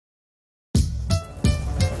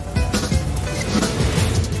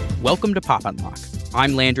Welcome to Pop Unlock.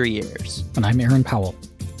 I'm Landry Ayres. And I'm Aaron Powell.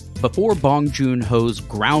 Before Bong Joon-ho's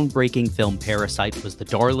groundbreaking film Parasite was the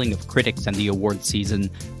darling of critics and the award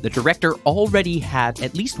season, the director already had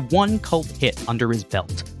at least one cult hit under his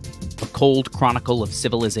belt. A cold chronicle of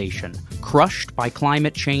civilization, crushed by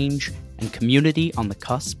climate change, and community on the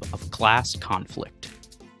cusp of class conflict.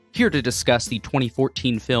 Here to discuss the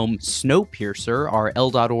 2014 film Snowpiercer are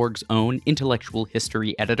L.org's own intellectual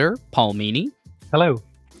history editor, Paul Meany. Hello.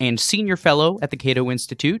 And senior fellow at the Cato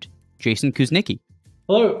Institute, Jason Kuznicki.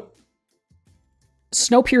 Hello.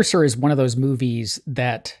 Snowpiercer is one of those movies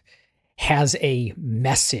that has a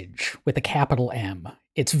message with a capital M.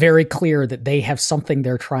 It's very clear that they have something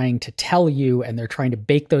they're trying to tell you, and they're trying to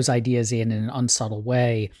bake those ideas in an unsubtle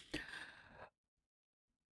way.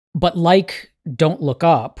 But like Don't Look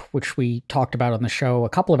Up, which we talked about on the show a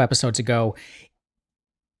couple of episodes ago,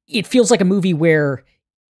 it feels like a movie where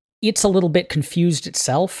it's a little bit confused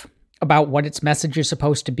itself about what its message is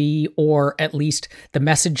supposed to be, or at least the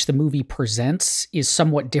message the movie presents is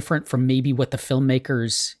somewhat different from maybe what the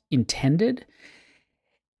filmmakers intended.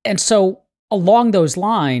 And so along those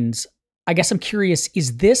lines, I guess I'm curious,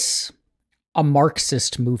 is this a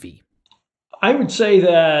Marxist movie? I would say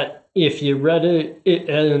that if you read it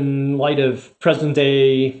in light of present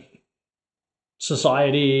day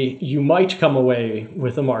society, you might come away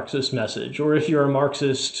with a Marxist message. Or if you're a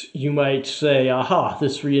Marxist, you might say, aha,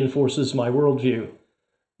 this reinforces my worldview.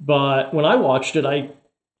 But when I watched it, I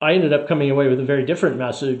ended up coming away with a very different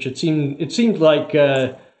message. It seemed like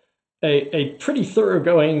a pretty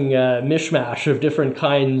thoroughgoing mishmash of different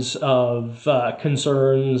kinds of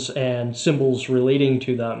concerns and symbols relating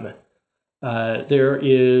to them. There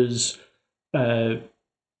is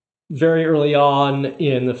very early on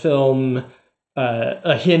in the film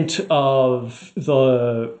a hint of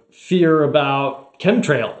the fear about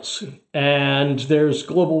chemtrails, and there's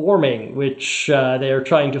global warming, which they are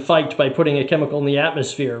trying to fight by putting a chemical in the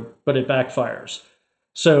atmosphere, but it backfires.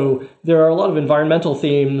 So there are a lot of environmental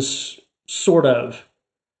themes, sort of.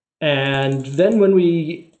 And then when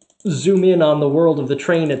we zoom in on the world of the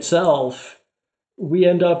train itself, we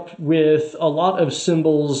end up with a lot of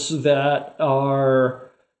symbols that are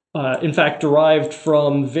in fact derived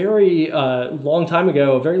from very long time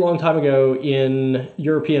ago in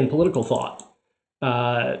European political thought.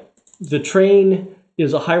 The train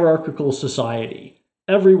is a hierarchical society.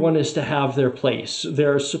 Everyone is to have their place.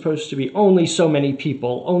 There are supposed to be only so many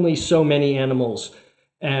people, only so many animals.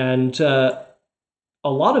 And a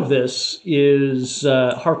lot of this is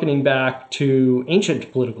hearkening back to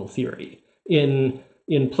ancient political theory. In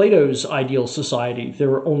Plato's ideal society, there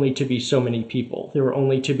were only to be so many people. There were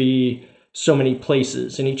only to be so many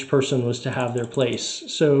places, and each person was to have their place.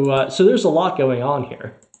 So there's a lot going on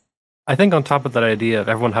here. I think on top of that idea of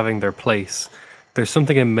everyone having their place, there's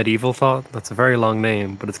something in medieval thought that's a very long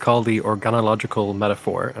name, but it's called the organological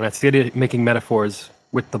metaphor. And it's the idea of making metaphors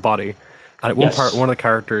with the body. And at one part, one of the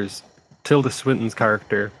characters, Tilda Swinton's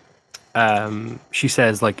character, she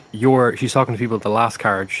says, like, she's talking to people at the last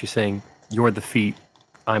carriage, she's saying, you're the feet,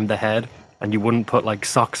 I'm the head, and you wouldn't put like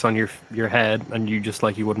socks on your head, and you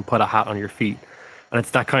wouldn't put a hat on your feet. And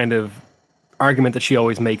it's that kind of argument that she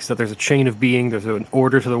always makes, that there's a chain of being, there's an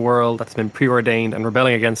order to the world that's been preordained, and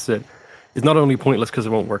rebelling against it is not only pointless because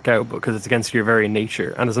it won't work out, but because it's against your very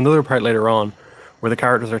nature. And there's another part later on where the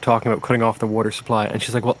characters are talking about cutting off the water supply, and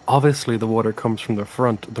she's like, well, obviously the water comes from the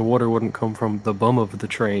front, the water wouldn't come from the bum of the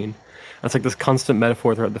train. And it's like this constant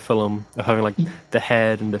metaphor throughout the film of having like the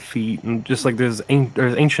head and the feet, and just like there's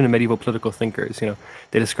ancient and medieval political thinkers,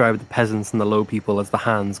 they describe the peasants and the low people as the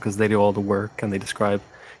hands because they do all the work, and they describe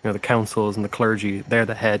the councils and the clergy, they're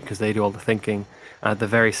the head because they do all the thinking. And at the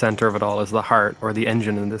very center of it all is the heart, or the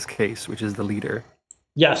engine in this case, which is the leader.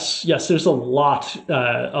 Yes, there's a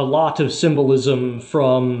lot of symbolism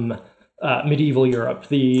from medieval Europe.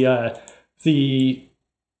 The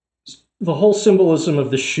whole symbolism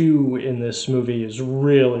of the shoe in this movie is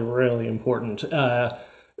really, really important.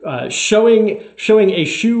 Showing a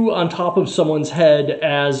shoe on top of someone's head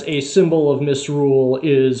as a symbol of misrule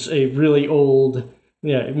is a really old,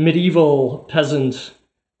 medieval peasant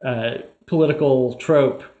political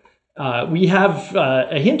trope. We have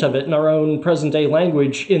a hint of it in our own present-day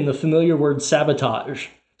language in the familiar word sabotage.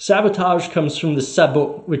 Sabotage comes from the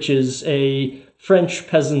sabot, which is a French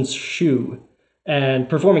peasant's shoe. And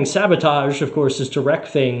performing sabotage, of course, is to wreck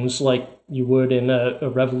things like you would in a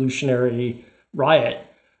revolutionary riot.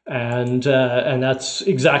 And that's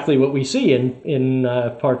exactly what we see in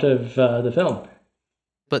part of the film.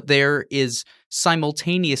 But there is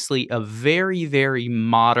simultaneously a very, very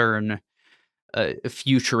modern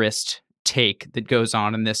futurist take that goes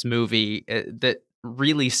on in this movie that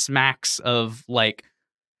really smacks of like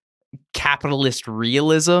capitalist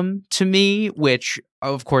realism to me, which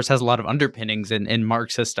of course has a lot of underpinnings in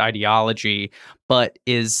Marxist ideology, but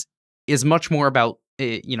is much more about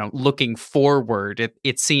looking forward.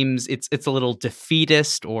 It seems it's a little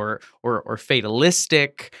defeatist or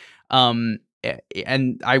fatalistic. And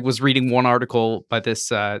I was reading one article by this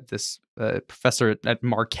professor at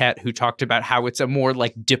Marquette who talked about how it's a more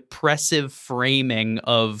like depressive framing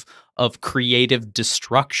of creative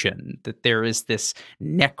destruction, that there is this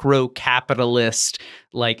necro-capitalist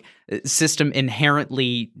like system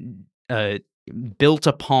inherently built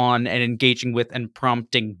upon and engaging with and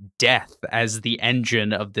prompting death as the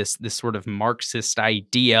engine of this sort of Marxist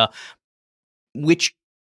idea, which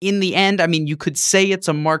in the end, I mean, you could say it's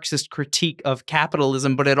a Marxist critique of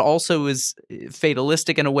capitalism, but it also is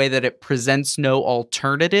fatalistic in a way that it presents no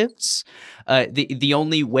alternatives. The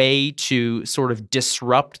only way to sort of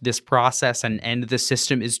disrupt this process and end the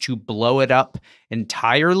system is to blow it up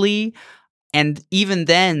entirely. And even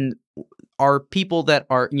then, are people that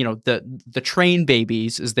are, the train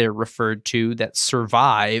babies, as they're referred to, that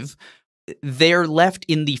survive, they're left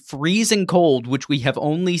in the freezing cold, which we have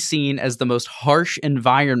only seen as the most harsh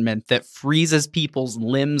environment that freezes people's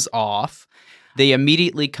limbs off. They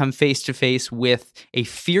immediately come face to face with a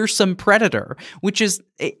fearsome predator, which is,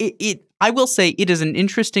 I will say it is an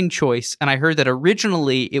interesting choice. And I heard that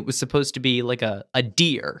originally it was supposed to be like a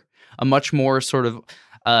deer, a much more sort of,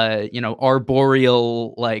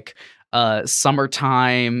 arboreal, like,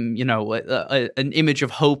 summertime, an image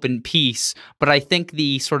of hope and peace. But I think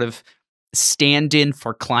the sort of stand-in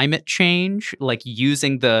for climate change, like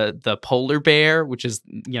using the polar bear, which is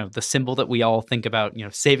the symbol that we all think about,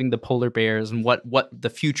 saving the polar bears and what the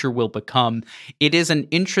future will become. It is an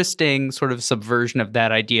interesting sort of subversion of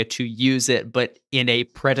that idea to use it, but in a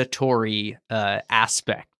predatory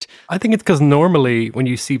aspect. I think it's because normally when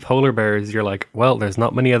you see polar bears, you're like, well, there's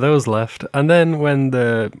not many of those left. And then when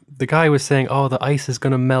the guy was saying, oh, the ice is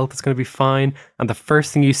going to melt, it's going to be fine, and the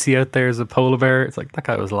first thing you see out there is a polar bear, it's like, that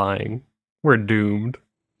guy was lying. We're doomed.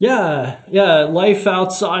 Yeah. Life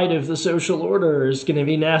outside of the social order is going to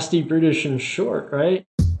be nasty, brutish, and short, right?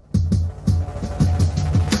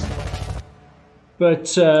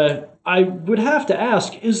 But I would have to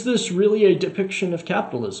ask, is this really a depiction of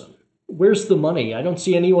capitalism? Where's the money? I don't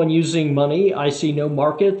see anyone using money. I see no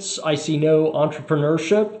markets. I see no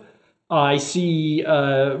entrepreneurship. I see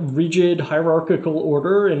a rigid hierarchical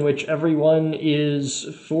order in which everyone is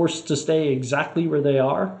forced to stay exactly where they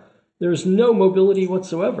are. There's no mobility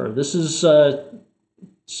whatsoever. This is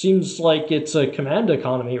seems like it's a command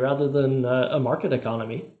economy rather than a market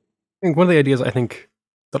economy. I think one of the ideas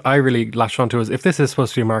that I really latched onto is, if this is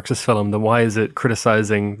supposed to be a Marxist film, then why is it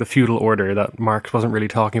criticizing the feudal order that Marx wasn't really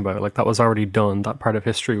talking about? Like, that was already done. That part of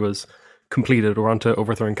history was completed. We're onto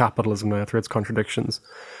overthrowing capitalism now through its contradictions.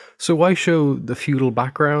 So why show the feudal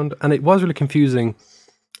background? And it was really confusing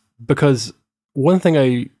because one thing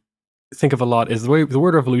I think of a lot is the way the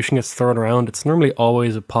word revolution gets thrown around. It's normally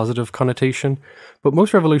always a positive connotation, but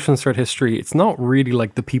most revolutions throughout history, it's not really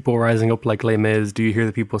like the people rising up like Les Mis. Do you hear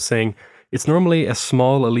the people saying? It's normally a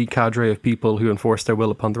small elite cadre of people who enforce their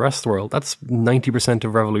will upon the rest of the world. That's 90%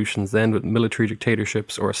 of revolutions. They end with military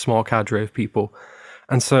dictatorships or a small cadre of people.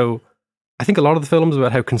 And so I think a lot of the films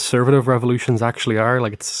about how conservative revolutions actually are,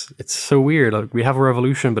 like, it's so weird. Like, we have a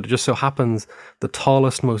revolution, but it just so happens the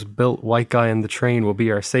tallest, most built white guy in the train will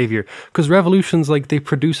be our savior. Because revolutions, like, they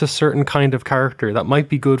produce a certain kind of character that might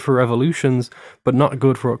be good for revolutions, but not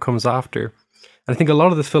good for what comes after. And I think a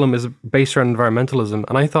lot of this film is based around environmentalism.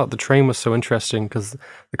 And I thought The Train was so interesting because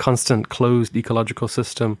the constant closed ecological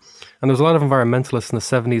system. And there was a lot of environmentalists in the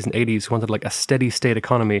 70s and 80s who wanted like a steady state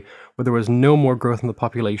economy where there was no more growth in the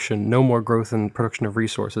population, no more growth in production of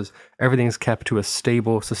resources. Everything's kept to a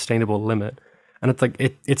stable, sustainable limit. And it's like,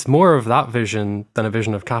 it's more of that vision than a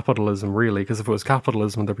vision of capitalism, really. Because if it was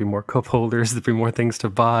capitalism, there'd be more cup holders, there'd be more things to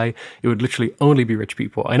buy. It would literally only be rich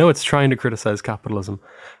people. I know it's trying to criticize capitalism.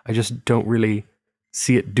 I just don't really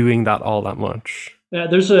see it doing that all that much. Yeah,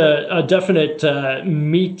 there's a definite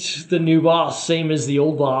meet the new boss, same as the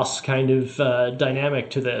old boss kind of dynamic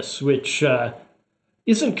to this, which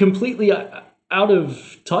isn't completely out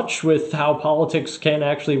of touch with how politics can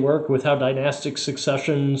actually work, with how dynastic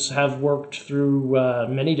successions have worked through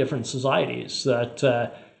many different societies,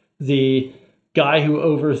 that the guy who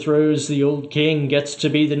overthrows the old king gets to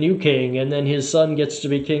be the new king, and then his son gets to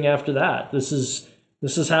be king after that. This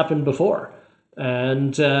has happened before.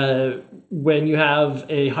 And when you have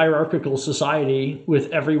a hierarchical society with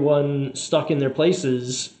everyone stuck in their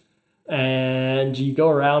places, and you go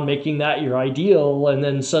around making that your ideal, and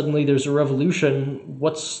then suddenly there's a revolution.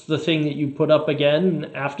 What's the thing that you put up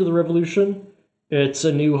again after the revolution? It's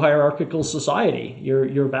a new hierarchical society.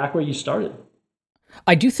 You're back where you started.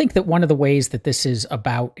 I do think that one of the ways that this is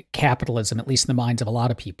about capitalism, at least in the minds of a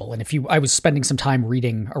lot of people, and I was spending some time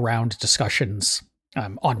reading around discussions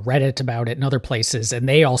on Reddit about it and other places, and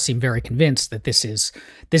they all seem very convinced that this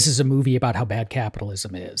is a movie about how bad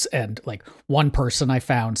capitalism is. And like one person I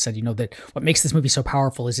found said, that what makes this movie so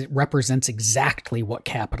powerful is it represents exactly what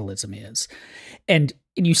capitalism is. And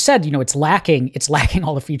you said, it's lacking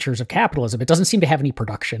all the features of capitalism. It doesn't seem to have any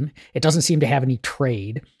production. It doesn't seem to have any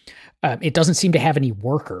trade. It doesn't seem to have any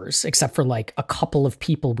workers, except for like a couple of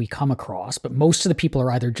people we come across. But most of the people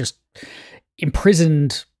are either just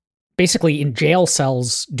imprisoned, basically in jail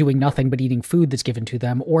cells, doing nothing but eating food that's given to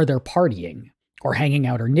them, or they're partying or hanging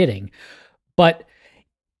out or knitting. But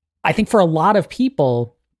I think for a lot of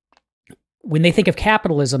people, when they think of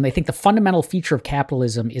capitalism, they think the fundamental feature of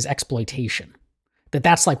capitalism is exploitation.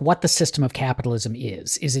 That's like what the system of capitalism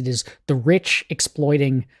is it is the rich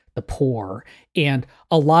exploiting the poor. And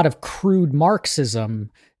a lot of crude Marxism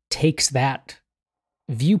takes that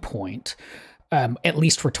viewpoint, at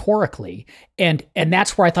least rhetorically. And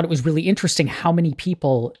that's where I thought it was really interesting how many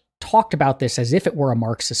people talked about this as if it were a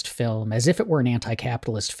Marxist film, as if it were an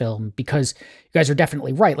anti-capitalist film, because you guys are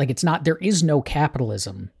definitely right. Like there is no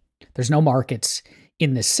capitalism. There's no markets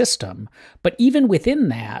in this system. But even within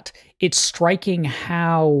that, it's striking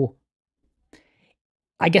how,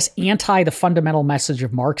 I guess, anti the fundamental message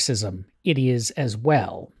of Marxism it is as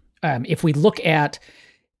well. If we look at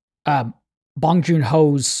Bong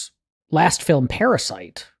Joon-ho's last film,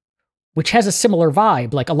 Parasite, which has a similar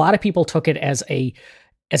vibe, like a lot of people took it as a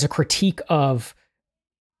critique of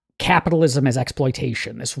capitalism as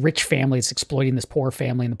exploitation. This rich family is exploiting this poor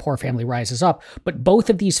family, and the poor family rises up. But both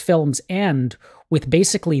of these films end with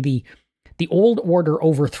basically the old order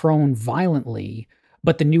overthrown violently,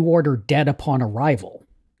 but the new order dead upon arrival.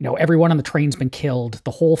 Everyone on the train's been killed.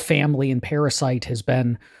 The whole family in Parasite is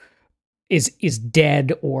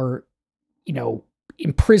dead, or,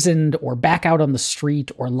 imprisoned, or back out on the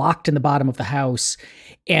street, or locked in the bottom of the house.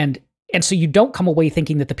 And so you don't come away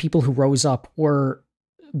thinking that the people who rose up were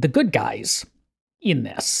the good guys in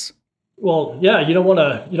this. Well, yeah, you don't want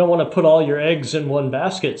to put all your eggs in one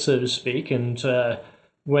basket, so to speak, and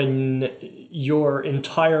when your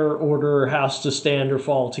entire order has to stand or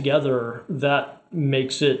fall together, that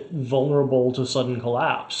makes it vulnerable to sudden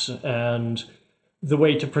collapse. And the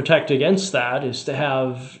way to protect against that is to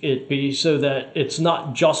have it be so that it's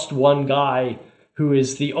not just one guy who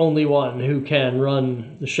is the only one who can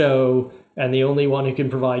run the show, and the only one who can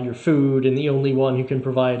provide your food, and the only one who can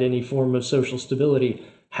provide any form of social stability.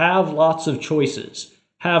 Have lots of choices.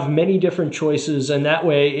 Have many different choices, and that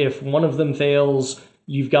way, if one of them fails,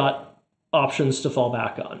 you've got options to fall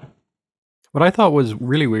back on. What I thought was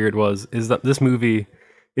really weird is that this movie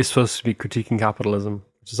is supposed to be critiquing capitalism,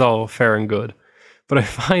 which is all fair and good. But I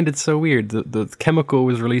find it so weird that the chemical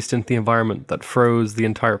was released into the environment that froze the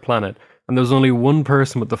entire planet. And there was only one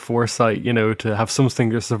person with the foresight, to have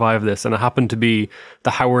something to survive this. And it happened to be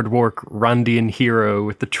the Howard Rourke Randian hero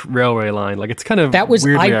with the railway line. Like, it's kind of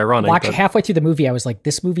weirdly ironic. I watched halfway through the movie. I was like,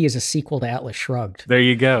 this movie is a sequel to Atlas Shrugged. There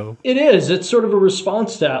you go. It is. It's sort of a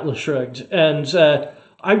response to Atlas Shrugged. And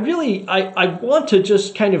I want to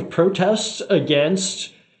just kind of protest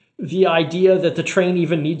against the idea that the train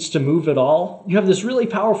even needs to move at all. You have this really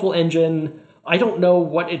powerful engine. I don't know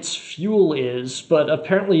what its fuel is, but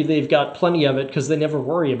apparently they've got plenty of it because they never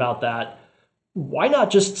worry about that. Why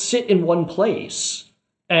not just sit in one place?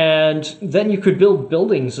 And then you could build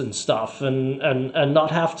buildings and stuff and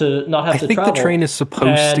not have to travel. I think the train is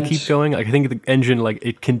supposed to keep going. I think the engine,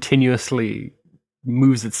 it continuously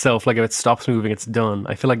moves itself. Like, if it stops moving, it's done.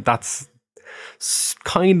 I feel like that's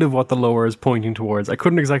kind of what the lore is pointing towards. I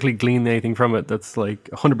couldn't exactly glean anything from it that's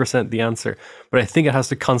 100% the answer, but I think it has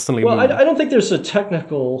to constantly move. I don't think there's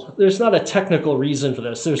not a technical reason for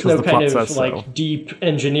this. There's no kind of deep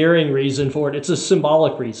engineering reason for it. It's a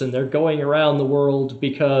symbolic reason. They're going around the world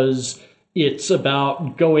because it's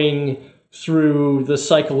about going through the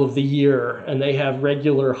cycle of the year, and they have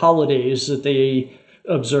regular holidays that they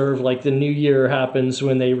observe, like the New Year happens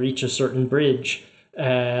when they reach a certain bridge.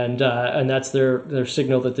 And that's their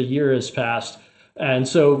signal that the year has passed. And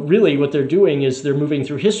so really what they're doing is they're moving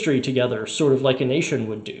through history together, sort of like a nation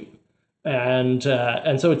would do. And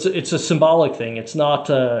so it's a symbolic thing. It's not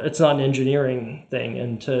an engineering thing.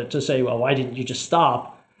 And to say, well, why didn't you just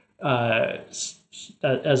stop,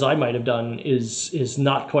 as I might have done, is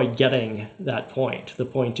not quite getting that point. The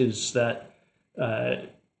point is that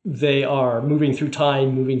they are moving through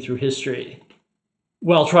time, moving through history,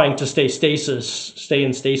 while trying to stay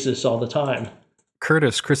in stasis all the time.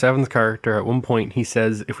 Chris Evans' character, at one point, he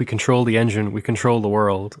says, if we control the engine, we control the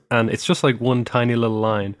world. And it's just like one tiny little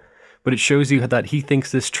line, but it shows you that he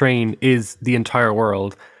thinks this train is the entire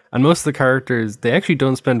world. And most of the characters, they actually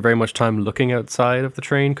don't spend very much time looking outside of the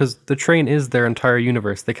train, because the train is their entire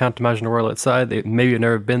universe. They can't imagine a world outside. They maybe have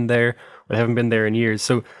never been there, or they haven't been there in years.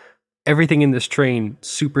 So everything in this train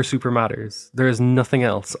super, super matters. There is nothing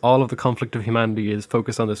else. All of the conflict of humanity is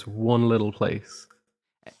focused on this one little place.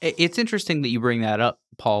 It's interesting that you bring that up,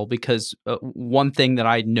 Paul, because one thing that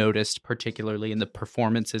I noticed, particularly in the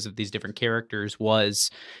performances of these different characters,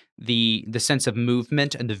 was the sense of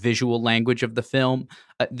movement and the visual language of the film.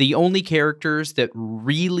 The only characters that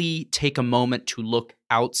really take a moment to look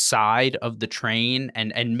outside of the train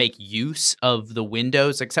and make use of the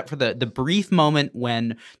windows, except for the brief moment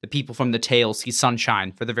when the people from the tail see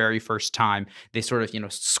sunshine for the very first time. They sort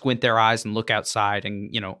of, squint their eyes and look outside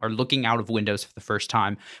and, are looking out of windows for the first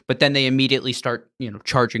time. But then they immediately start,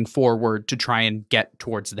 charging forward to try and get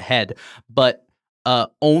towards the head. But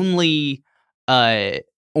only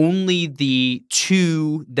the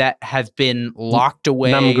two that have been locked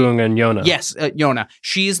away. Namgung and Yona. Yes, Yona.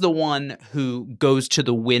 She's the one who goes to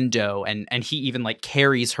the window, and he even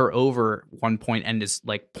carries her over one point and is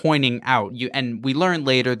pointing out. And we learn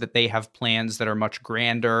later that they have plans that are much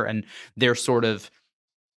grander, and they're sort of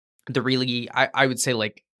the really, I would say,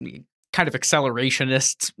 kind of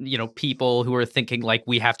accelerationists, people who are thinking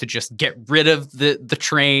we have to just get rid of the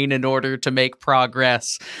train in order to make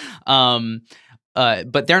progress.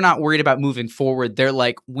 But they're not worried about moving forward. They're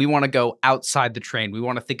we want to go outside the train. We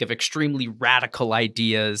want to think of extremely radical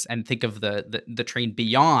ideas and think of the train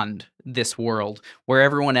beyond this world, where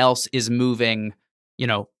everyone else is moving,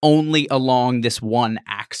 only along this one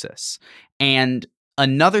axis. And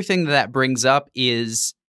another thing that brings up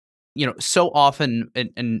is, so often,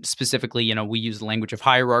 and specifically, we use the language of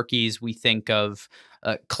hierarchies. We think of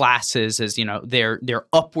classes as, they're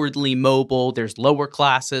upwardly mobile. There's lower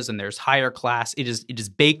classes and there's higher class. It is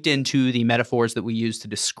baked into the metaphors that we use to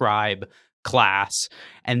describe class.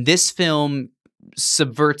 And this film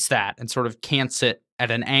subverts that and sort of cants it at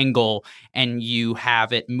an angle, and you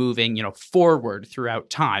have it moving, forward throughout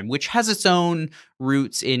time, which has its own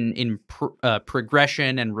roots in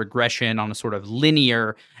progression and regression on a sort of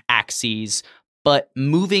linear axes, but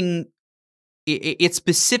it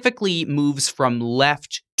specifically moves from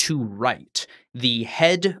left to right. The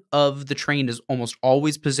head of the train is almost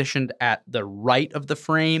always positioned at the right of the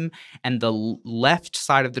frame, and the left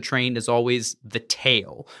side of the train is always the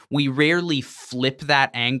tail. We rarely flip that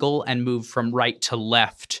angle and move from right to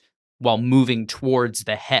left while moving towards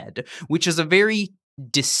the head, which is a very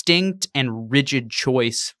distinct and rigid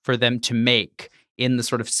choice for them to make in the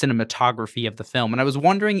sort of cinematography of the film. And I was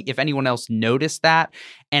wondering if anyone else noticed that.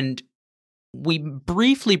 And we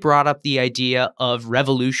briefly brought up the idea of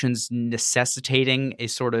revolutions necessitating a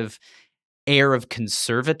sort of air of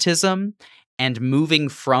conservatism, and moving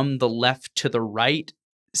from the left to the right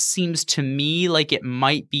seems to me like it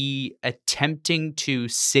might be attempting to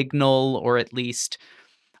signal, or at least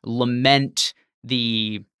lament,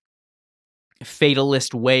 the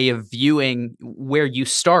fatalist way of viewing, where you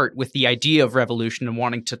start with the idea of revolution and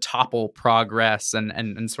wanting to topple progress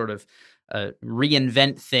and sort of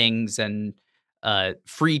reinvent things and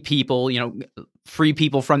free people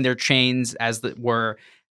from their chains, as it were,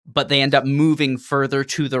 but they end up moving further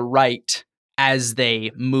to the right as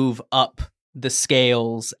they move up the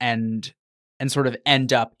scales and sort of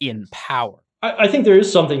end up in power. I think there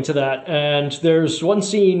is something to that, and there's one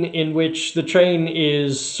scene in which the train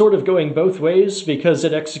is sort of going both ways, because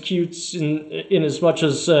it executes in as much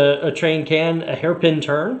as a train can a hairpin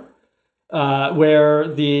turn, where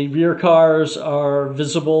the rear cars are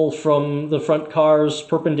visible from the front cars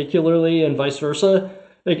perpendicularly and vice versa.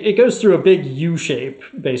 It goes through a big U shape,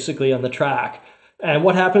 basically, on the track. And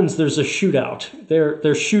what happens? There's a shootout.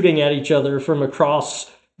 They're shooting at each other from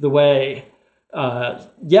across the way.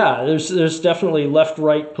 There's definitely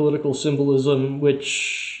left-right political symbolism,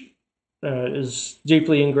 which is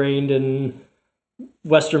deeply ingrained in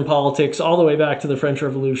Western politics all the way back to the French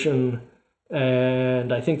Revolution.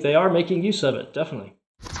 And I think they are making use of it, definitely.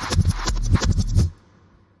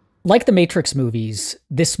 Like the Matrix movies,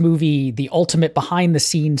 this movie, the ultimate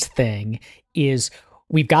behind-the-scenes thing is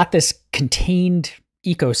we've got this contained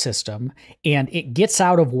ecosystem, and it gets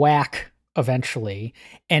out of whack eventually.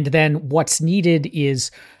 And then what's needed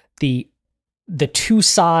is the two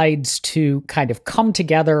sides to kind of come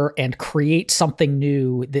together and create something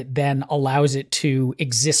new that then allows it to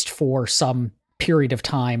exist for some period of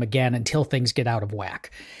time again until things get out of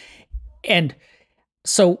whack. And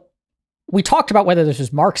so we talked about whether this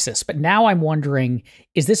was Marxist, but now I'm wondering,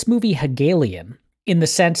 is this movie Hegelian in the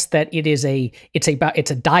sense that it's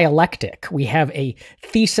a dialectic? We have a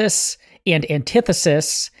thesis and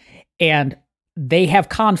antithesis, and they have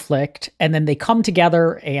conflict, and then they come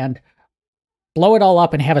together and blow it all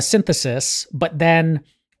up and have a synthesis, but then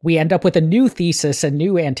we end up with a new thesis, a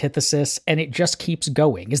new antithesis, and it just keeps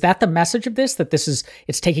going. Is that the message of this? That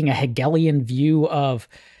it's taking a Hegelian view of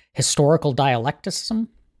historical dialecticism?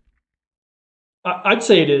 I'd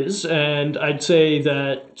say it is, and I'd say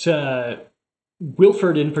that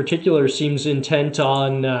Wilford in particular seems intent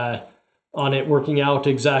on it working out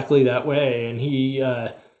exactly that way, and he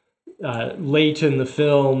late in the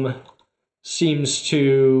film seems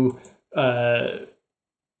to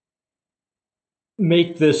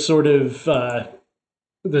make this sort of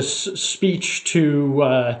this speech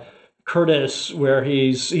to Curtis, where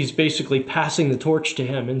he's basically passing the torch to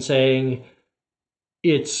him and saying,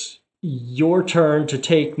 "It's your turn to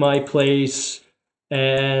take my place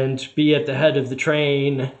and be at the head of the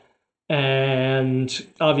train." And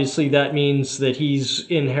obviously that means that he's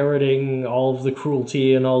inheriting all of the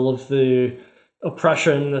cruelty and all of the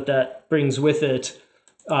oppression that brings with it,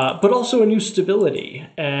 but also a new stability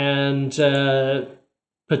and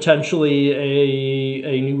potentially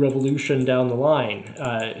a new revolution down the line.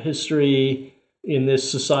 History in this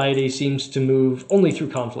society seems to move only through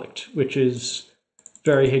conflict, which is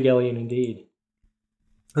very Hegelian indeed.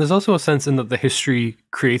 There's also a sense in that the history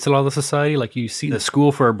creates a lot of the society. Like, you see the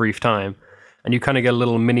school for a brief time, and you kind of get a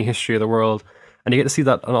little mini history of the world, and you get to see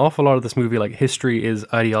that an awful lot of this movie, like, history is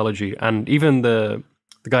ideology. And even the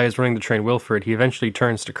guy who's running the train, Wilford, he eventually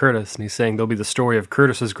turns to Curtis, and he's saying there'll be the story of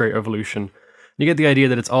Curtis's great evolution. And you get the idea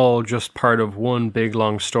that it's all just part of one big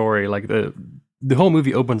long story. Like, the whole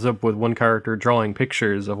movie opens up with one character drawing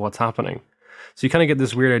pictures of what's happening. So you kind of get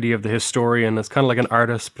this weird idea of the historian as kind of like an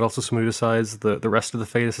artist, but also someone who decides the rest of the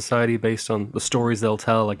fate of society based on the stories they'll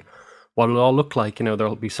tell, like what it'll all look like. You know,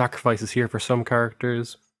 there'll be sacrifices here for some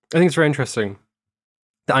characters. I think it's very interesting,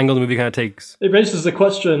 the angle the movie kind of takes. It raises the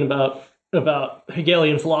question about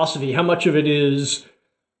Hegelian philosophy. How much of it is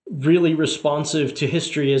really responsive to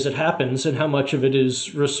history as it happens, and how much of it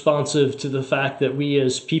is responsive to the fact that we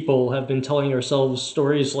as people have been telling ourselves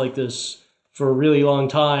stories like this for a really long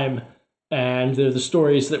time, and they're the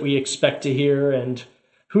stories that we expect to hear, and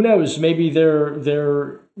who knows, maybe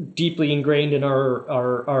they're deeply ingrained in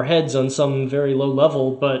our heads on some very low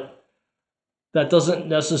level, but that doesn't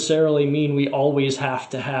necessarily mean we always have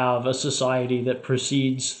to have a society that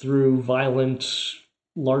proceeds through violent,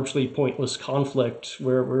 largely pointless conflict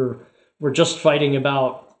where we're just fighting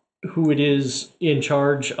about who it is in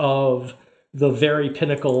charge of the very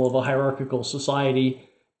pinnacle of a hierarchical society,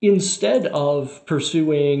 instead of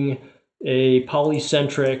pursuing a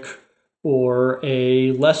polycentric or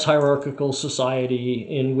a less hierarchical society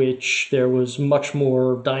in which there was much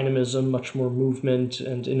more dynamism, much more movement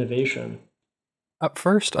and innovation. At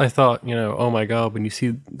first, I thought, oh my God, when you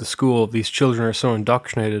see the school, these children are so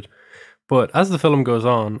indoctrinated. But as the film goes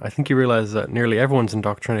on, I think you realize that nearly everyone's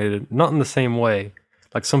indoctrinated, not in the same way.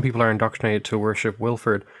 Like, some people are indoctrinated to worship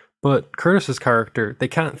Wilford, but Curtis's character, they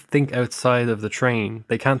can't think outside of the train.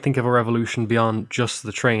 They can't think of a revolution beyond just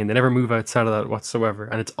the train. They never move outside of that whatsoever.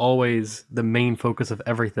 And it's always the main focus of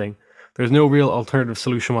everything. There's no real alternative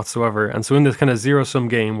solution whatsoever. And so in this kind of zero-sum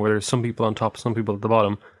game where there's some people on top, some people at the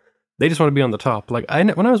bottom, they just want to be on the top. Like,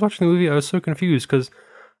 when I was watching the movie, I was so confused because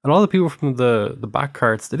a lot of the people from the back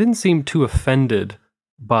carts, they didn't seem too offended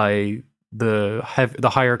by the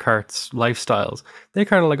higher carts lifestyles. They're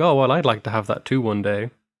kind of like, oh, well, I'd like to have that too one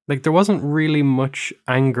day. Like, there wasn't really much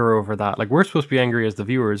anger over that. Like, we're supposed to be angry as the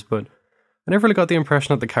viewers, but I never really got the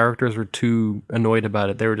impression that the characters were too annoyed about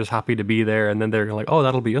it. They were just happy to be there, and then they're like, oh,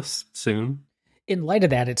 that'll be us soon. In light of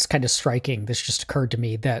that, it's kind of striking, this just occurred to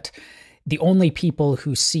me, that the only people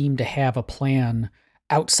who seem to have a plan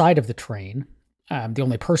outside of the train, the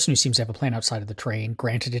only person who seems to have a plan outside of the train,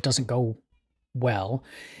 granted it doesn't go well,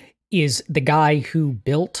 is the guy who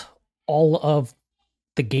built all of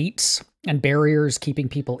the gates and barriers keeping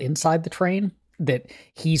people inside the train. That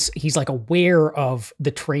he's like aware of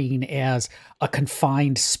the train as a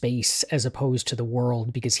confined space as opposed to the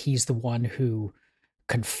world, because he's the one who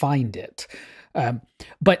confined it.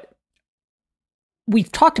 But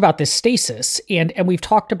we've talked about this stasis, and we've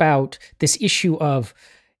talked about this issue of,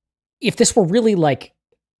 if this were really like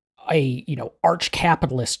a, arch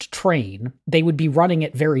capitalist train, they would be running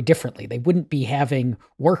it very differently. They wouldn't be having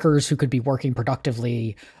workers who could be working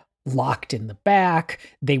productively locked in the back.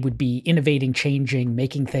 They would be innovating, changing,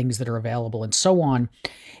 making things that are available, and so on.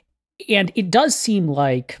 And it does seem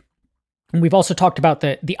like, and we've also talked about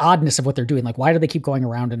the oddness of what they're doing. Like, why do they keep going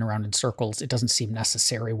around and around in circles? It doesn't seem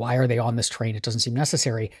necessary. Why are they on this train? It doesn't seem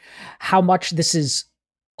necessary. How much this is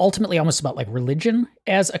ultimately almost about like religion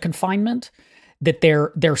as a confinement, that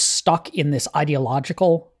they're stuck in this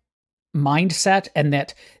ideological mindset, and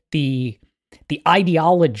that the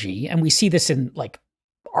ideology, and we see this in like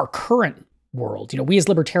our current world, we as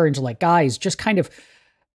libertarians are like, guys, just kind of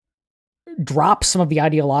drop some of the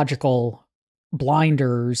ideological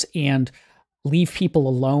blinders and leave people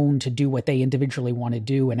alone to do what they individually want to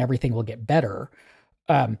do, and everything will get better.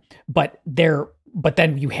 But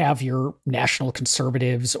then you have your national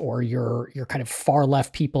conservatives or your kind of far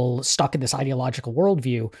left people stuck in this ideological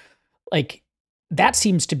worldview. Like, that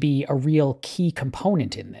seems to be a real key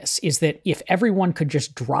component in this, is that if everyone could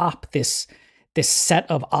just drop this set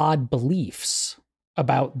of odd beliefs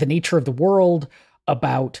about the nature of the world,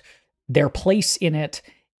 about their place in it,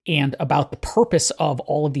 and about the purpose of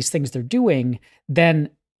all of these things they're doing, then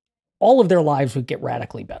all of their lives would get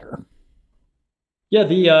radically better. Yeah,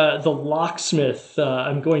 the locksmith,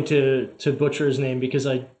 I'm going to butcher his name because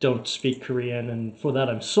I don't speak Korean, and for that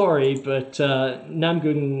I'm sorry, but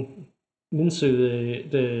Namgun Minsu,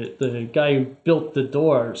 the guy who built the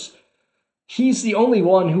doors, he's the only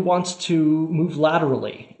one who wants to move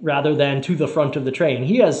laterally rather than to the front of the train.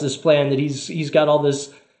 He has this plan that he's got all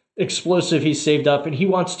this explosive he's saved up, and he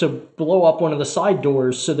wants to blow up one of the side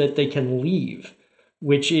doors so that they can leave,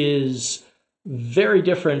 which is very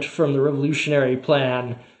different from the revolutionary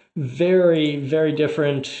plan, very, very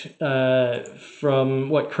different from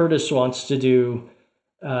what Curtis wants to do.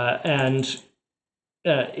 And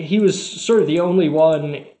he was sort of the only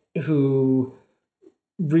one who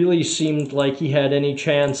really seemed like he had any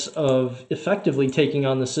chance of effectively taking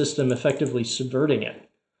on the system, effectively subverting it.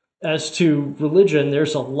 As to religion,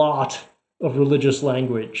 there's a lot of religious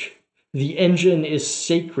language. The engine is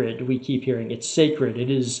sacred, we keep hearing. It's sacred.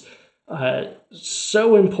 It is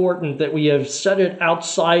so important that we have set it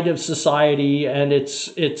outside of society, and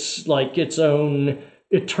it's like its own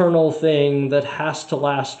eternal thing that has to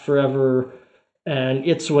last forever, and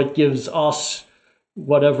it's what gives us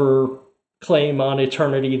whatever claim on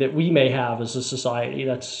eternity that we may have as a society.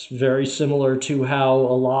 That's very similar to how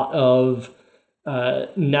a lot of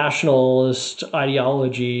nationalist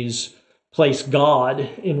ideologies place God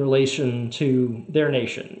in relation to their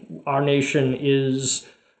nation. Our nation is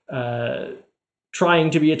trying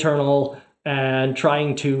to be eternal and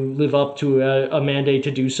trying to live up to a mandate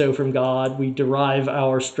to do so from God. We derive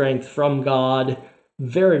our strength from God.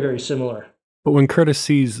 Very, very similar. But when Curtis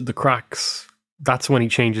sees the cracks, that's when he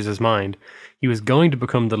changes his mind. He was going to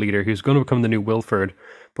become the leader. He was going to become the new Wilford.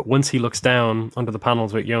 But once he looks down under the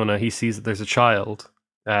panels with Yona, he sees that there's a child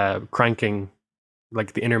cranking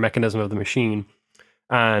like the inner mechanism of the machine.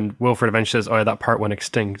 And Wilford eventually says, oh, yeah, that part went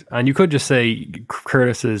extinct. And you could just say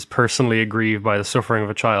Curtis is personally aggrieved by the suffering of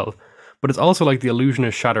a child. But it's also like the illusion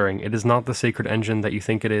is shattering. It is not the sacred engine that you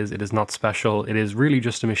think it is. It is not special. It is really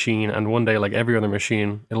just a machine. And one day, like every other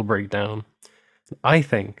machine, it'll break down. I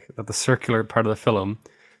think that the circular part of the film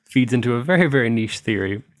feeds into a very, very niche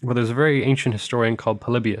theory, where there's a very ancient historian called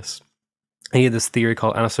Polybius. And he had this theory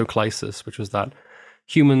called anisoclysis, which was that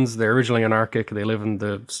humans, they're originally anarchic, they live in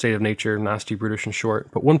the state of nature, nasty, brutish, and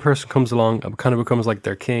short. But one person comes along and kind of becomes like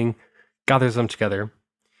their king, gathers them together.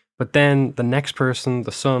 But then the next person,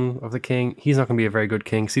 the son of the king, he's not going to be a very good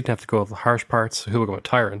king, so he'd have to go with the harsh parts, so he'll become a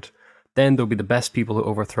tyrant. Then there'll be the best people who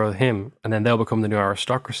overthrow him, and then they'll become the new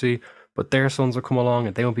aristocracy. But their sons will come along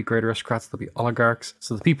and they won't be great aristocrats, they'll be oligarchs,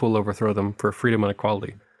 so the people will overthrow them for freedom and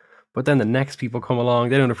equality. But then the next people come along,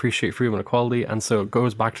 they don't appreciate freedom and equality, and so it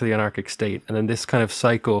goes back to the anarchic state. And then this kind of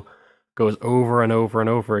cycle goes over and over and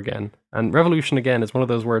over again. And revolution, again, is one of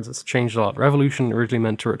those words that's changed a lot. Revolution originally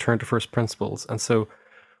meant to return to first principles. And so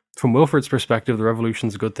from Wilford's perspective, the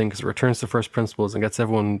revolution's a good thing because it returns to first principles and gets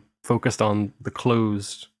everyone focused on the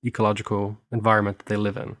closed ecological environment that they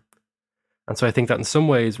live in. And so I think that in some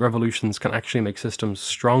ways, revolutions can actually make systems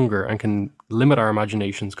stronger and can limit our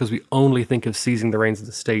imaginations because we only think of seizing the reins of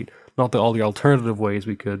the state, not all the alternative ways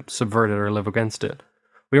we could subvert it or live against it.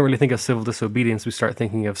 We don't really think of civil disobedience, we start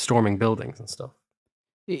thinking of storming buildings and stuff.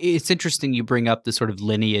 It's interesting you bring up the sort of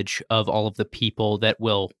lineage of all of the people that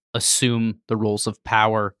will assume the roles of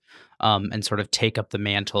power and sort of take up the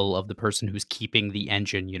mantle of the person who's keeping the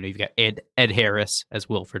engine. You know, you've got Ed Harris as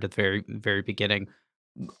Wilford at the very, very beginning.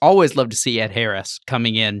 Always love to see Ed Harris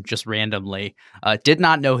coming in just randomly. Did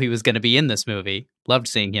not know he was going to be in this movie. Loved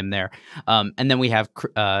seeing him there. And then we have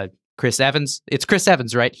Chris Evans. It's Chris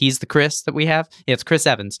Evans, right? He's the Chris that we have. Yeah, it's Chris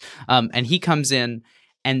Evans. And he comes in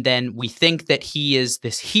And then we think that he is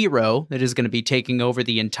this hero that is going to be taking over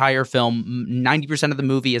the entire film. 90% of the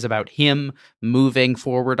movie is about him moving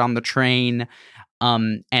forward on the train.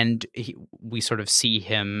 And we sort of see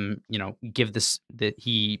him, give this, that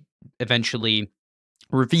he eventually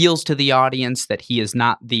reveals to the audience that he is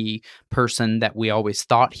not the person that we always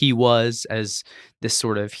thought he was, as this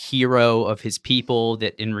sort of hero of his people,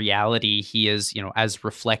 that in reality he is, as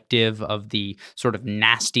reflective of the sort of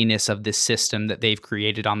nastiness of this system that they've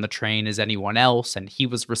created on the train as anyone else. And he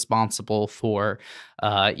was responsible for,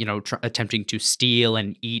 attempting to steal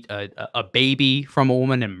and eat a baby from a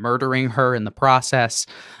woman and murdering her in the process.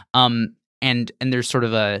 And there's sort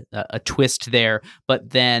of a twist there, but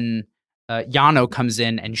then Yano comes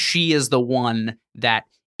in, and she is the one that,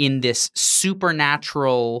 in this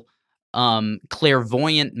supernatural,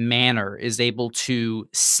 clairvoyant manner, is able to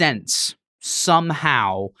sense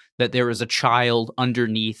somehow that there is a child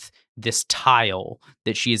underneath this tile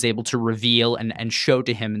that she is able to reveal and show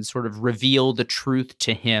to him, and sort of reveal the truth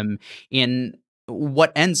to him in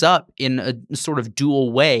what ends up in a sort of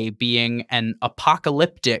dual way, being an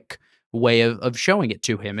apocalyptic way of showing it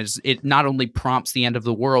to him. It not only prompts the end of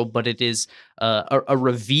the world, but it is a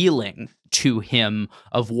revealing to him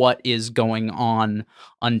of what is going on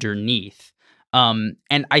underneath. And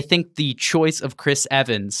I think the choice of Chris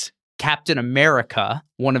Evans, Captain America,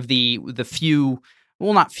 one of the few,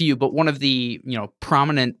 well, not few, but one of the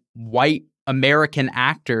prominent white American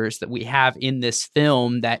actors that we have in this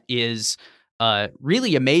film, that is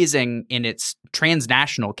really amazing in its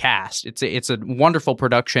transnational cast. It's a wonderful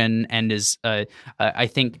production, and is I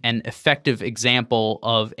think an effective example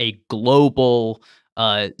of a global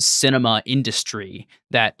cinema industry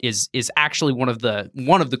that is actually one of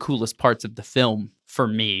the coolest parts of the film for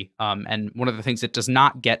me, and one of the things it does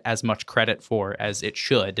not get as much credit for as it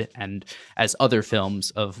should, and as other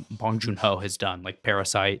films of Bong Joon-ho has done, like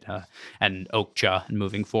Parasite and Okja, and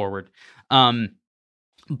moving forward.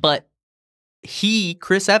 But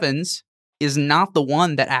Chris Evans, is not the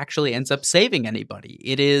one that actually ends up saving anybody.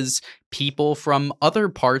 It is people from other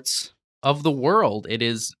parts of the world. It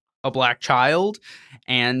is a Black child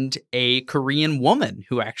and a Korean woman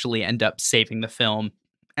who actually end up saving the film.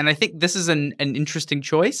 And I think this is an interesting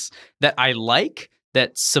choice that I like,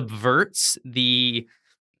 that subverts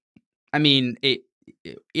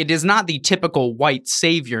it is not the typical white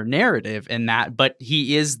savior narrative in that, but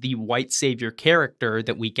he is the white savior character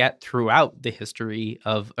that we get throughout the history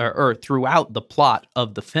of, or throughout the plot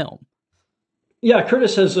of the film. Yeah,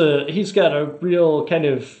 Curtis he's got a real kind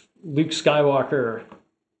of Luke Skywalker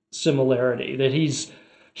similarity, that he's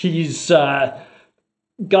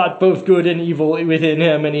got both good and evil within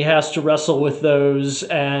him, and he has to wrestle with those,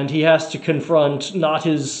 and he has to confront not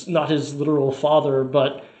his literal father,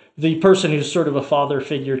 but the person who's sort of a father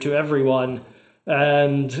figure to everyone.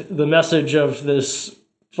 And the message of this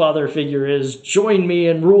father figure is, join me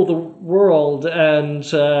and rule the world. And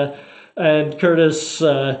Curtis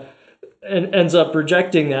ends up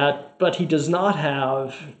rejecting that, but he does not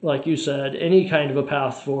have, like you said, any kind of a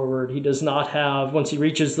path forward. He does not have, once he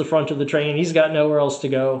reaches the front of the train, he's got nowhere else to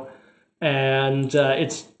go. And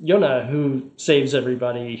it's Yona who saves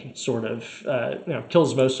everybody, sort of,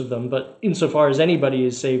 kills most of them. But insofar as anybody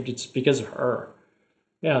is saved, it's because of her.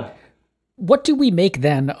 Yeah. What do we make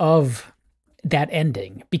then of that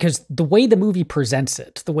ending? Because the way the movie presents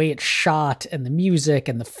it, the way it's shot, and the music,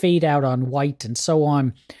 and the fade out on white, and so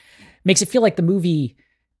on, makes it feel like the movie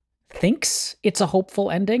thinks it's a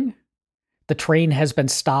hopeful ending. The train has been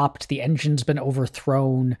stopped, the engine's been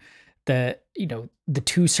overthrown, the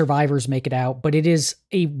two survivors make it out, but it is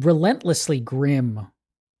a relentlessly grim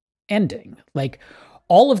ending. Like,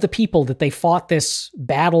 all of the people that they fought this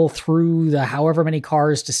battle through the however many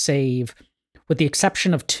cars to save, with the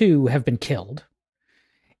exception of 2, have been killed,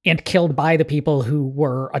 and killed by the people who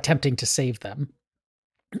were attempting to save them.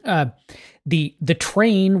 The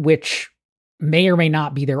train, which may or may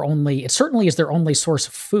not be their only, it certainly is their only source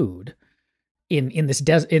of food in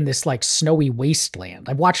this like snowy wasteland.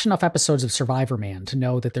 I've watched enough episodes of Survivor Man to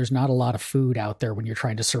know that there's not a lot of food out there when you're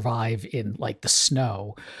trying to survive in like the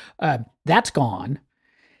snow. That's gone.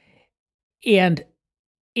 And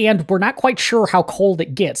we're not quite sure how cold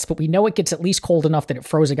it gets, but we know it gets at least cold enough that it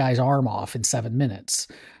froze a guy's arm off in 7 minutes.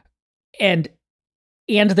 And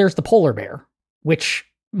there's the polar bear, which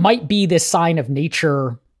might be this sign of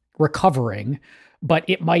nature recovering, but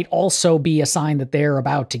it might also be a sign that they're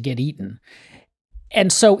about to get eaten.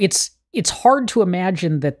 And so it's hard to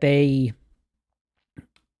imagine that they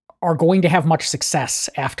are going to have much success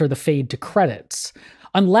after the fade to credits,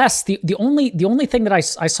 unless the only thing that I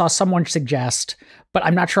saw someone suggest, but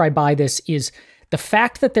I'm not sure I buy this, is The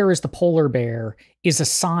fact that there is the polar bear is a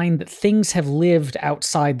sign that things have lived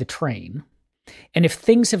outside the train. And if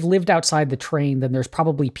things have lived outside the train, then there's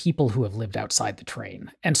probably people who have lived outside the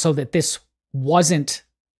train. And so that this wasn't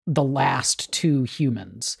the last two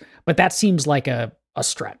humans. But that seems like a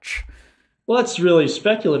stretch. Well, that's really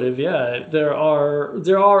speculative. Yeah, there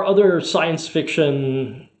are other science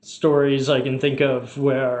fiction stories I can think of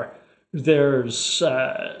where there's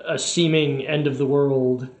a seeming end of the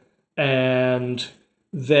world, and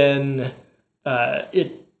then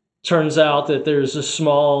it turns out that there's a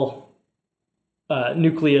small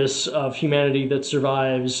nucleus of humanity that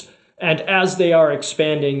survives. And as they are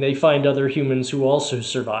expanding, they find other humans who also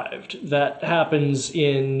survived. That happens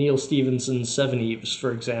in Neil Stephenson's Seven Eves,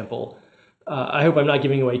 for example. I hope I'm not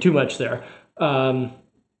giving away too much there.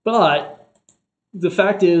 But the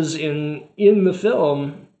fact is, in the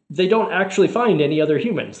film, they don't actually find any other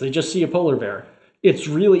humans. They just see a polar bear. It's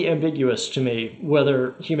really ambiguous to me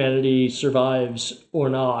whether humanity survives or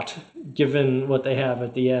not, given what they have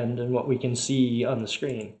at the end and what we can see on the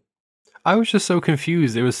screen. I was just so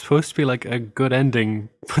confused. It was supposed to be like a good ending,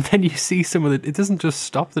 but then you see some of it doesn't just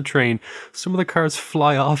stop the train. Some of the cars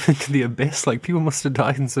fly off into the abyss. Like, people must have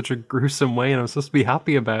died in such a gruesome way, and I'm supposed to be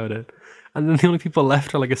happy about it. And then the only people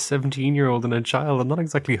left are like a 17-year-old and a child. I'm not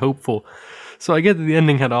exactly hopeful. So I get that the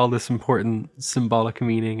ending had all this important symbolic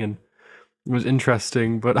meaning, and it was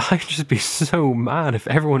interesting, but I'd just be so mad if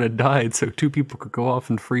everyone had died so two people could go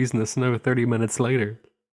off and freeze in the snow 30 minutes later.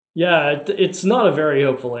 Yeah, it's not a very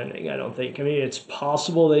hopeful ending, I don't think. I mean, it's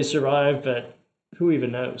possible they survive, but who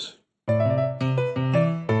even knows?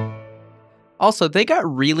 Also, they got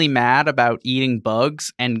really mad about eating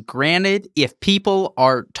bugs, and granted, if people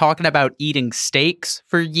are talking about eating steaks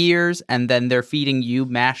for years and then they're feeding you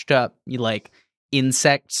mashed up, like,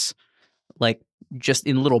 insects, like, just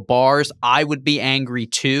in little bars, I would be angry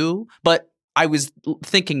too. But I was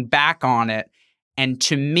thinking back on it, and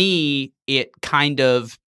to me, it kind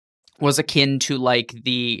of was akin to like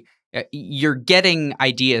you're getting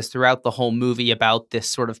ideas throughout the whole movie about this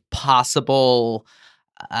sort of possible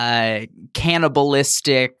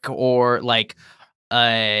cannibalistic or like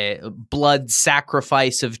blood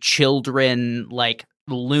sacrifice of children, like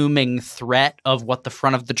looming threat of what the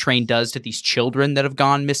front of the train does to these children that have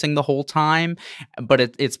gone missing the whole time. But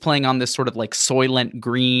it's playing on this sort of like Soylent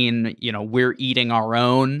Green, we're eating our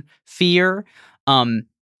own fear.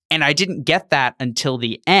 And I didn't get that until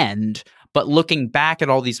the end. But looking back at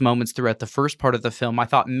all these moments throughout the first part of the film, I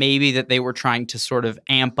thought maybe that they were trying to sort of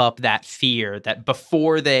amp up that fear, that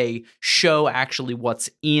before they show actually what's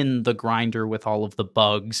in the grinder with all of the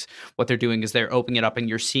bugs, what they're doing is they're opening it up and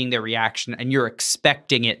you're seeing their reaction and you're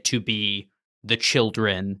expecting it to be the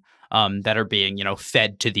children that are being,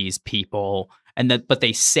 fed to these people. But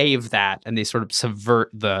they save that and they sort of subvert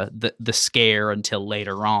the scare until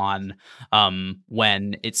later on,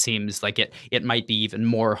 when it seems like it might be even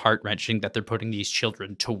more heart-wrenching that they're putting these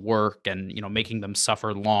children to work and making them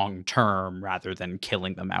suffer long term rather than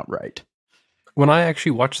killing them outright. When I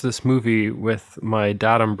actually watched this movie with my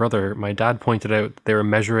dad and brother, my dad pointed out they were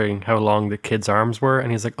measuring how long the kids' arms were,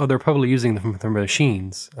 and he's like, "Oh, they're probably using them for their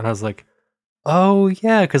machines." And I was like, "Oh,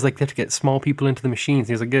 yeah, because like they have to get small people into the machines."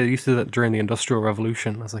 And he's like, "Yeah, they used to do that during the Industrial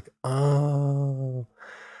Revolution." I was like, "Oh."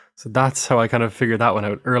 So that's how I kind of figured that one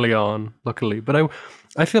out early on, luckily. But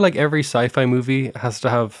I feel like every sci-fi movie has to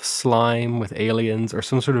have slime with aliens or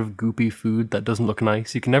some sort of goopy food that doesn't look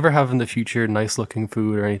nice. You can never have in the future nice-looking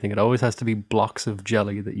food or anything. It always has to be blocks of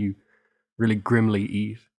jelly that you really grimly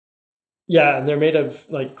eat. Yeah, and they're made of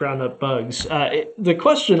like ground up bugs. The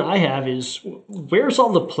question I have is, where's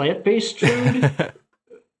all the plant-based food?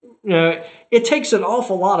 It takes an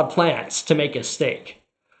awful lot of plants to make a steak.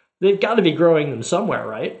 They've got to be growing them somewhere,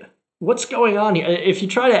 right? What's going on here? If you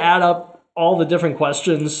try to add up all the different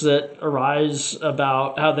questions that arise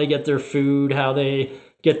about how they get their food, how they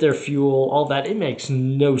get their fuel, all that, it makes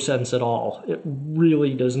no sense at all. It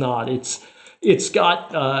really does not. It's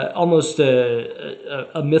got almost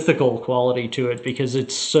a mythical quality to it because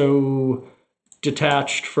it's so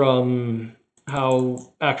detached from how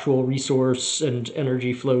actual resource and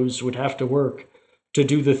energy flows would have to work to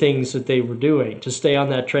do the things that they were doing. To stay on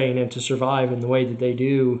that train and to survive in the way that they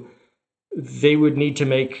do, they would need to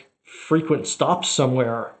make frequent stops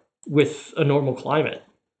somewhere with a normal climate.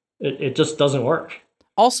 It just doesn't work.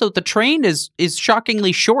 Also, the train is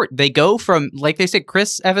shockingly short. They go from, like they said,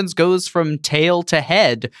 Chris Evans goes from tail to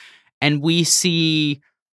head, and we see,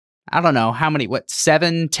 I don't know, how many,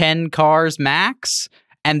 7, 10 cars max?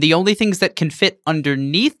 And the only things that can fit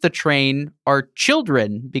underneath the train are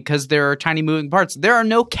children because there are tiny moving parts. There are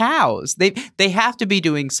no cows. They have to be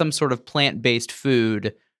doing some sort of plant-based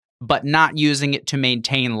food but not using it to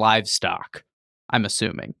maintain livestock, I'm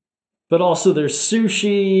assuming. But also there's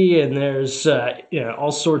sushi, and there's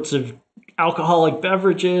all sorts of alcoholic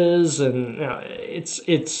beverages, and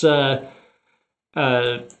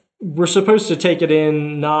we're supposed to take it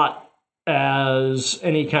in not as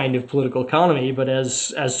any kind of political economy, but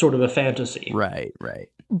as sort of a fantasy. Right.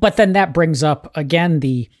 But then that brings up, again,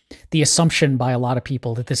 the assumption by a lot of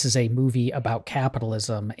people that this is a movie about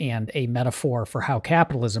capitalism and a metaphor for how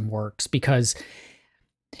capitalism works, because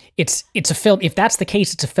it's a film. If that's the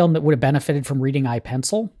case, it's a film that would have benefited from reading I,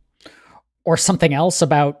 Pencil, or something else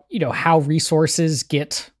about, how resources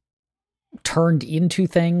get turned into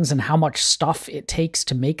things and how much stuff it takes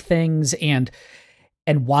to make things, and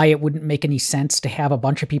why it wouldn't make any sense to have a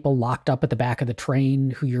bunch of people locked up at the back of the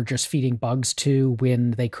train who you're just feeding bugs to,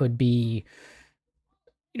 when they could be,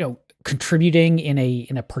 contributing in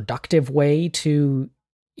a productive way to,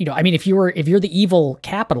 if you're the evil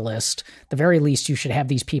capitalist, the very least you should have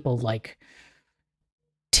these people like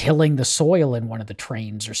tilling the soil in one of the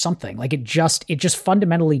trains or something. Like it just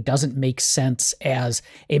fundamentally doesn't make sense as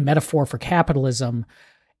a metaphor for capitalism.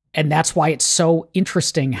 And that's why it's so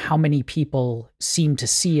interesting how many people seem to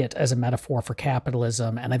see it as a metaphor for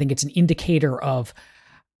capitalism. And I think it's an indicator of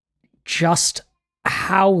just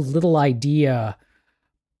how little idea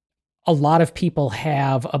a lot of people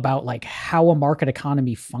have about like how a market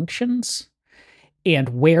economy functions and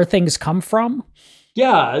where things come from.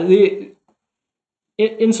 Yeah,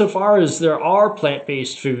 insofar as there are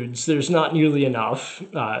plant-based foods, there's not nearly enough,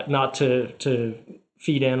 not to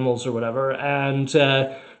feed animals or whatever. And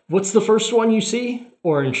what's the first one you see?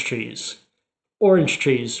 Orange trees. Orange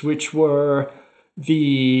trees, which were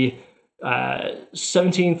the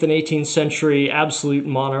 17th and 18th century absolute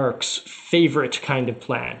monarch's favorite kind of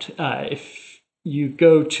plant. If you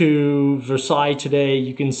go to Versailles today,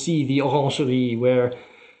 you can see the orangerie where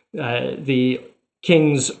the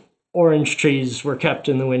king's orange trees were kept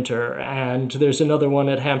in the winter. And there's another one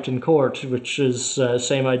at Hampton Court, which is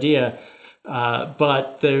same idea.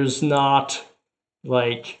 But there's not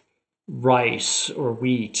like rice or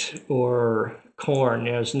wheat or corn.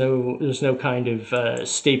 There's no kind of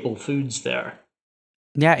staple foods there.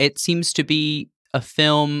 Yeah, it seems to be a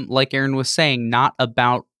film, like Aaron was saying, not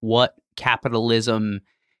about what capitalism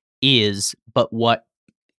is, but what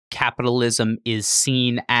capitalism is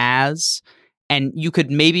seen as. And you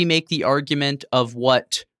could maybe make the argument of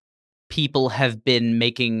what people have been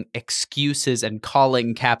making excuses and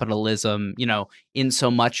calling capitalism, in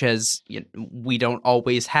so much as we don't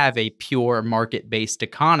always have a pure market-based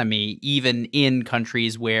economy, even in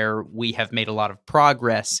countries where we have made a lot of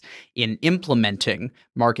progress in implementing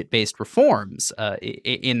market-based reforms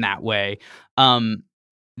in that way.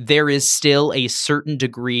 There is still a certain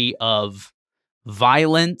degree of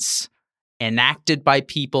violence enacted by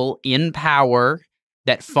people in power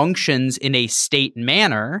that functions in a state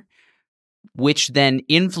manner, which then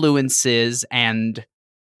influences and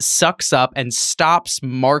sucks up and stops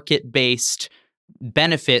market-based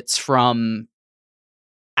benefits from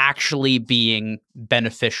actually being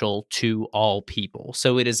beneficial to all people.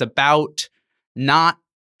 So it is about not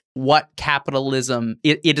what capitalism,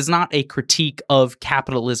 it is not a critique of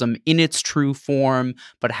capitalism in its true form,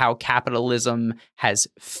 but how capitalism has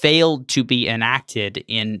failed to be enacted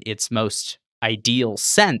in its most ideal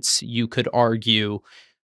sense, you could argue,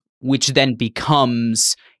 which then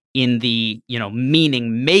becomes in the,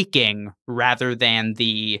 meaning making rather than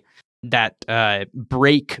that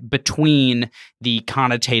break between the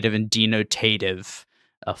connotative and denotative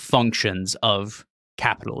functions of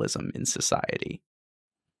capitalism in society.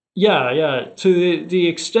 Yeah. To the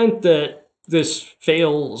extent that this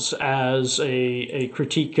fails as a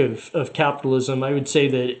critique of capitalism, I would say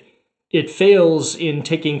that it fails in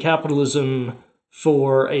taking capitalism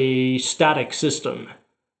for a static system.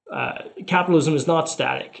 Capitalism is not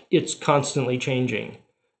static. It's constantly changing.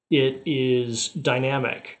 It is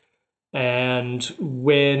dynamic. And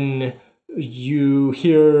when you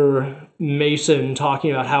hear Mason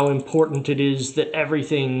talking about how important it is that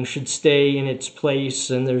everything should stay in its place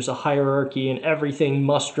and there's a hierarchy and everything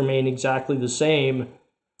must remain exactly the same,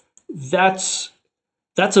 that's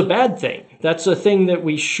a bad thing. That's a thing that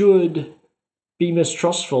we should be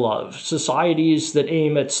mistrustful of. Societies that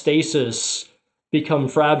aim at stasis become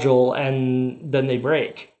fragile and then they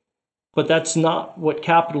break. But that's not what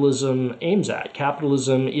capitalism aims at.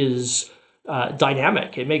 Capitalism is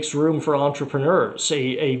dynamic. It makes room for entrepreneurs.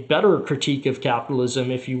 A better critique of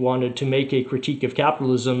capitalism, if you wanted to make a critique of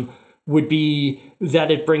capitalism, would be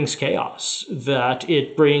that it brings chaos, that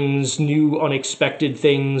it brings new unexpected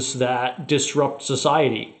things that disrupt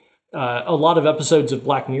society. A lot of episodes of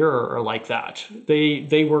Black Mirror are like that.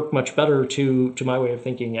 They work much better, to my way of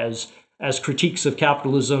thinking, as critiques of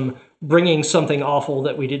capitalism, bringing something awful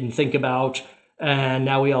that we didn't think about, and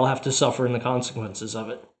now we all have to suffer in the consequences of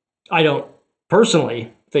it. I don't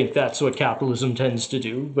personally think that's what capitalism tends to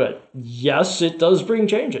do, but yes, it does bring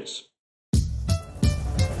changes.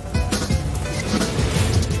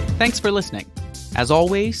 Thanks for listening. As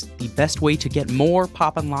always, the best way to get more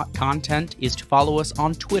Pop and Lock content is to follow us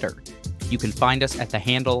on Twitter. You can find us at the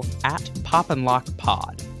handle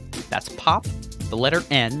 @PopandLockPod. That's Pop, the letter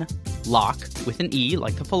N, Lock with an E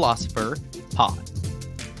like the philosopher, Pod.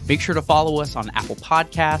 Make sure to follow us on Apple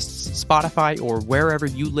Podcasts, Spotify, or wherever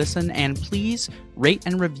you listen, and please rate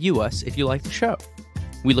and review us if you like the show.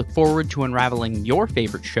 We look forward to unraveling your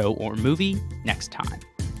favorite show or movie next time.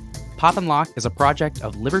 Pop and Lock is a project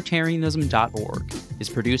of libertarianism.org, is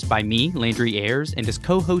produced by me, Landry Ayres, and is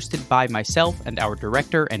co-hosted by myself and our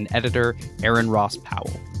director and editor, Aaron Ross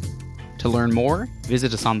Powell. To learn more,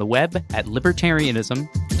 visit us on the web at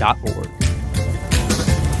libertarianism.org.